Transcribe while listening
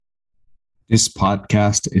This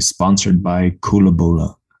podcast is sponsored by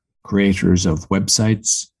Kulabula, creators of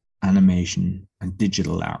websites, animation, and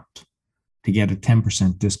digital art. To get a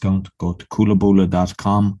 10% discount, go to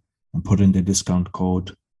kulabula.com and put in the discount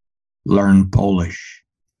code LEARNPOLISH.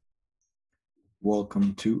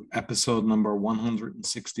 Welcome to episode number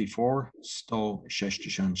 164,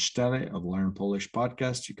 164 of Learn Polish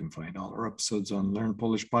Podcast. You can find all our episodes on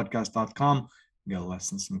learnpolishpodcast.com. You got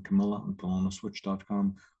lessons from Camilla on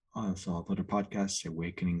polonaswitch.com. I also have other podcasts,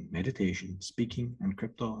 Awakening, Meditation, Speaking, and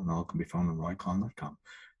Crypto, and all can be found on roycon.com.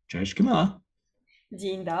 Cześć, Camilla.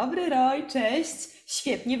 Dzień dobry, Roy, cześć.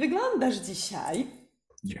 Świetnie wyglądasz dzisiaj.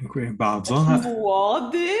 Dziękuję bardzo. Taki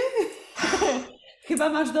młody. Chyba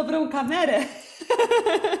masz dobrą kamerę.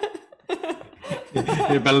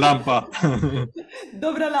 Chyba lampa.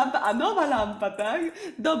 Dobra lampa, a nowa lampa, tak?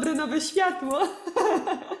 Dobre nowe światło.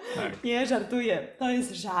 Tak. Nie, żartuję. To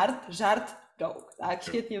jest żart, joke, tak?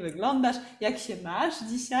 Świetnie wyglądasz. Jak się masz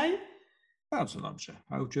dzisiaj? Bardzo dobrze.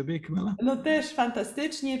 A u ciebie, Camilla? No też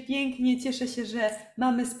fantastycznie, pięknie. Cieszę się, że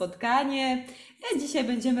mamy spotkanie. Dzisiaj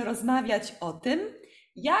będziemy rozmawiać o tym,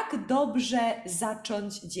 jak dobrze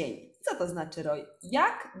zacząć dzień. Co to znaczy, Roy?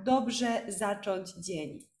 Jak dobrze zacząć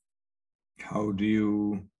dzień?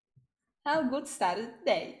 How good start the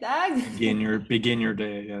day, tak? Begin your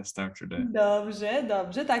day, start your day.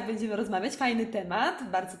 Dobrze, tak, będziemy rozmawiać. Fajny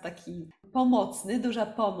temat, bardzo taki pomocny, duża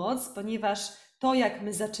pomoc, ponieważ to, jak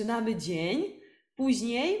my zaczynamy dzień,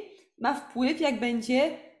 później ma wpływ, jak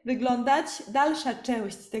będzie wyglądać dalsza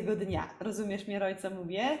część tego dnia. Rozumiesz mnie, Roy, co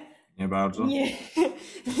mówię? Nie bardzo.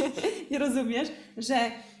 Nie rozumiesz,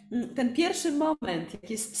 że ten pierwszy moment, jak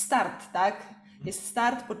jest start, tak? Jest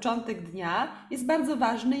start, początek dnia, jest bardzo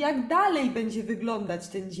ważny, jak dalej będzie wyglądać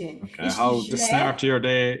ten dzień. Okay. How the start of your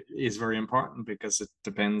day is very important because it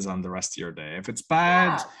depends on the rest of your day. If it's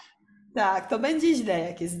bad... Tak, to będzie źle.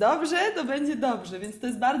 Jak jest dobrze, to będzie dobrze, więc to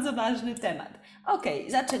jest bardzo ważny temat.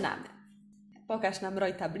 Okej, zaczynamy. Pokaż nam,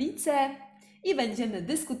 Roy, tablicę i będziemy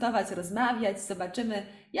dyskutować, rozmawiać. Zobaczymy,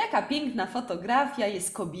 jaka piękna fotografia,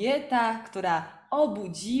 jest kobieta, która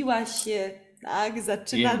obudziła się, tak,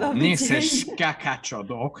 zaczyna nowy dzień. Nie chcesz skakać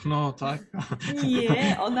od okna, tak?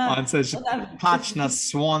 Nie, ona patrzy na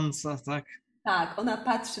słońce, tak? Tak, ona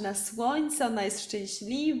patrzy na słońce, ona jest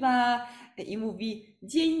szczęśliwa i mówi: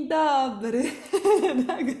 dzień dobry.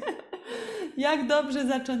 Tak? Jak dobrze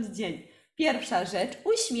zacząć dzień? Pierwsza rzecz,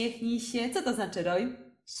 uśmiechnij się. Co to znaczy,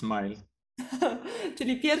 Roy? Smile.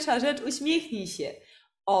 Czyli pierwsza rzecz, uśmiechnij się.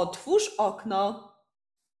 Otwórz okno.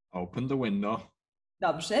 Open the window.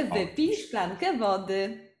 Dobrze, wypij szklankę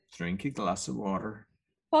wody. Drink a glass of water.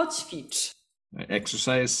 Poćwicz.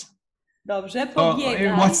 Exercise. Dobrze, pobiegaj.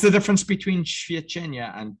 What's the difference between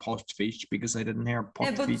ćwiczenia and poćwicz? Because I didn't hear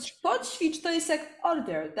poćwicz. Poćwicz to jest jak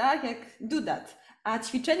order, tak? Jak do that. A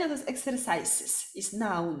ćwiczenia to jest exercises. Jest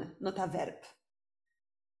noun, not a verb.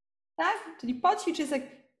 Tak? Czyli poćwicz jest jak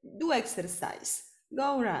do exercise.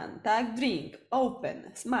 Go run, tak? Drink,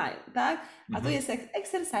 open, smile, tak? A to jest jak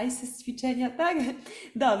exercises, ćwiczenia, tak?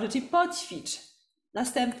 Dobrze, czyli poćwicz.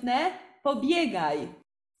 Następne, pobiegaj.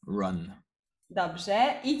 Run.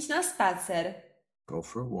 Dobrze, idź na spacer. Go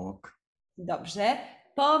for a walk. Dobrze,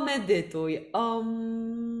 pomedytuj.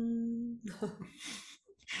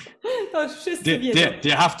 To już wszyscy wiedzą. Do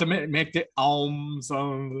you have to make the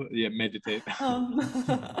sound? Yeah, meditate.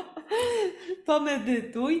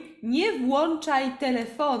 Pomedytuj. Nie włączaj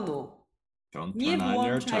telefonu. Nie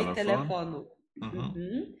włączaj telefonu.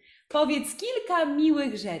 Powiedz kilka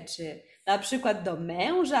miłych rzeczy. Na przykład do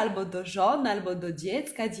męża, albo do żony, albo do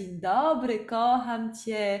dziecka. Dzień dobry, kocham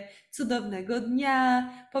cię, cudownego dnia.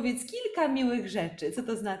 Powiedz kilka miłych rzeczy. Co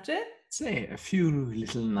to znaczy? Say a few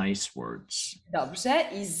little nice words. Dobrze,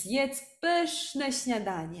 i zjedz pyszne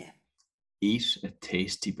śniadanie. Eat a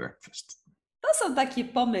tasty breakfast. To są takie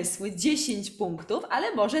pomysły, 10 punktów,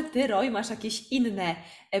 ale może ty, Roy, masz jakieś inne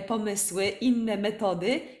pomysły, inne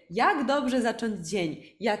metody, jak dobrze zacząć dzień,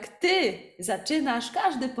 jak ty zaczynasz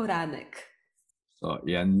każdy poranek.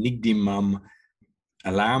 Ja nigdy mam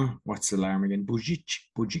alarm. What's alarm again?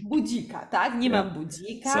 Budzika, tak? Nie mam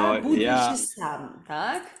budzika, budzę się sam,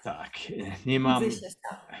 tak? Tak, nie mam,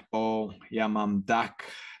 bo ja mam dach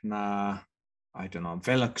na... I don't know,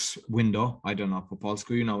 Velux window. I don't know po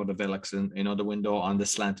polsku. You know what a Velux is, the window on the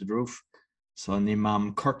slanted roof. So nie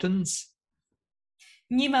mam curtains.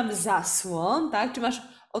 Nie mam zasłon, tak? Czy masz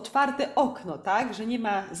otwarte okno, tak? Że nie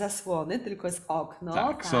ma zasłony, tylko jest okno.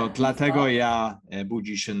 Tak, so dlatego ja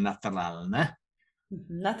budzi się naturalnie.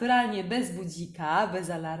 Naturalnie, bez budzika, bez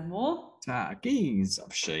alarmu. Tak, i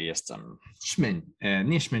zawsze jestem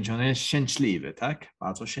nieśmięciony, szczęśliwy, tak?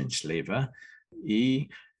 Bardzo szczęśliwy. I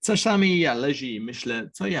czasami ja leżę i myślę,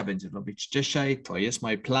 co ja będę robić dzisiaj. To jest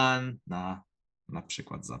mój plan na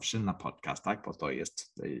przykład zawsze na podcast, tak? Bo to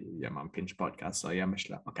jest, ja mam 5 podcastów, a ja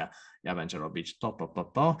myślę, okej, ja będę robić to.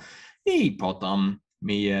 I potem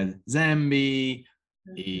myję zęby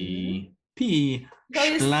i piję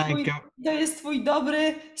szklankę. To jest twój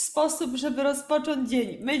dobry sposób, żeby rozpocząć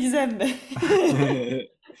dzień. Myć zęby.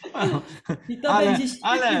 I to będzie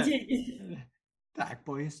świetny dzień. Tak,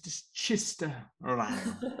 bo jest czyste rano.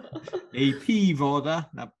 I pij wodę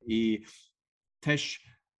i też,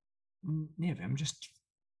 nie wiem, just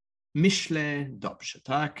myślę dobrze,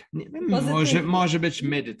 tak? Nie wiem, może być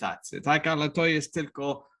medytacja, tak? Ale to jest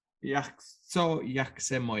tylko jak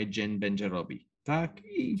chcę mój dzień będzie robić, tak?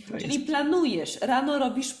 Czyli planujesz, rano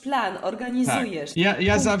robisz plan, organizujesz. Tak.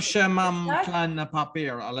 Ja zawsze mam plan na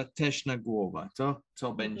papier, ale też na głowę,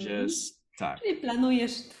 co będzie, tak. Czyli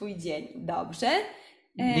planujesz twój dzień, dobrze.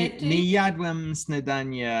 Nie jadłem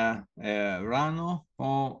śniadanie rano,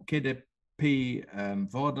 bo kiedy piję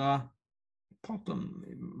wodę, potem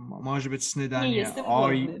może być śniadanie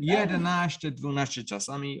o 11, 12,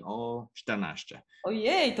 czasami o 14.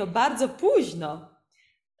 Ojej, to bardzo późno.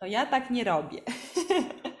 To ja tak nie robię.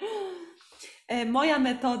 Moja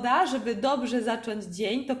metoda, żeby dobrze zacząć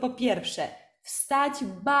dzień, to po pierwsze wstać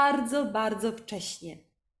bardzo, bardzo wcześnie,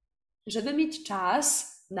 żeby mieć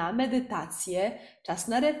czas na medytację, czas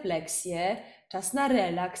na refleksję, czas na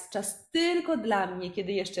relaks, czas tylko dla mnie,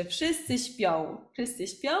 kiedy jeszcze wszyscy śpią. Wszyscy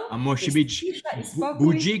śpią. A musi być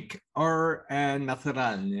budzik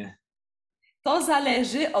naturalnie. To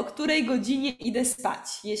zależy, o której godzinie idę spać.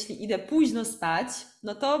 Jeśli idę późno spać,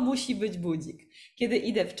 no to musi być budzik. Kiedy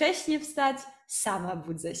idę wcześnie wstać, sama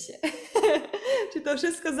budzę się. Czy to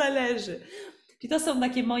wszystko zależy? Czyli to są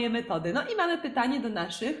takie moje metody. No i mamy pytanie do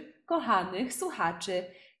naszych kochanych słuchaczy.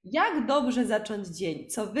 Jak dobrze zacząć dzień?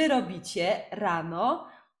 Co wy robicie rano?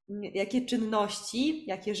 Jakie czynności,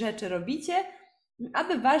 jakie rzeczy robicie,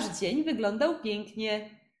 aby wasz dzień wyglądał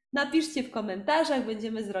pięknie? Napiszcie w komentarzach,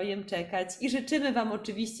 będziemy z Rojem czekać i życzymy wam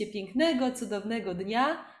oczywiście pięknego, cudownego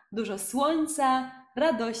dnia, dużo słońca,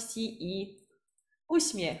 radości i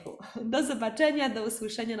uśmiechu. Do zobaczenia, do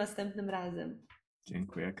usłyszenia następnym razem.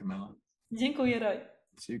 Dziękuję, Kamila. Dziękuję, Roy.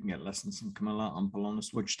 So you can get lessons from Camilla on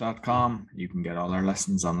polonaswitch.com. You can get all our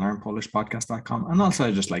lessons on learnpolishpodcast.com. And also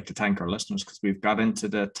I'd just like to thank our listeners because we've got into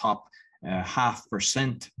the top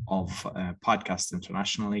 0.5% of podcasts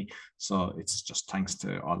internationally. So it's just thanks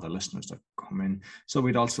to all the listeners that come in. So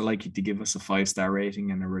we'd also like you to give us a 5-star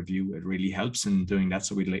rating and a review. It really helps in doing that.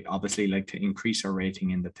 So we'd obviously like to increase our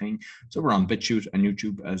rating in the thing. So we're on BitChute and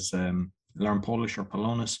YouTube as Learn Polish or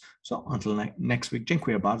Polonus. So until next week,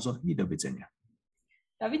 dziękuję bardzo i do widzenia.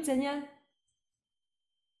 Do widzenia.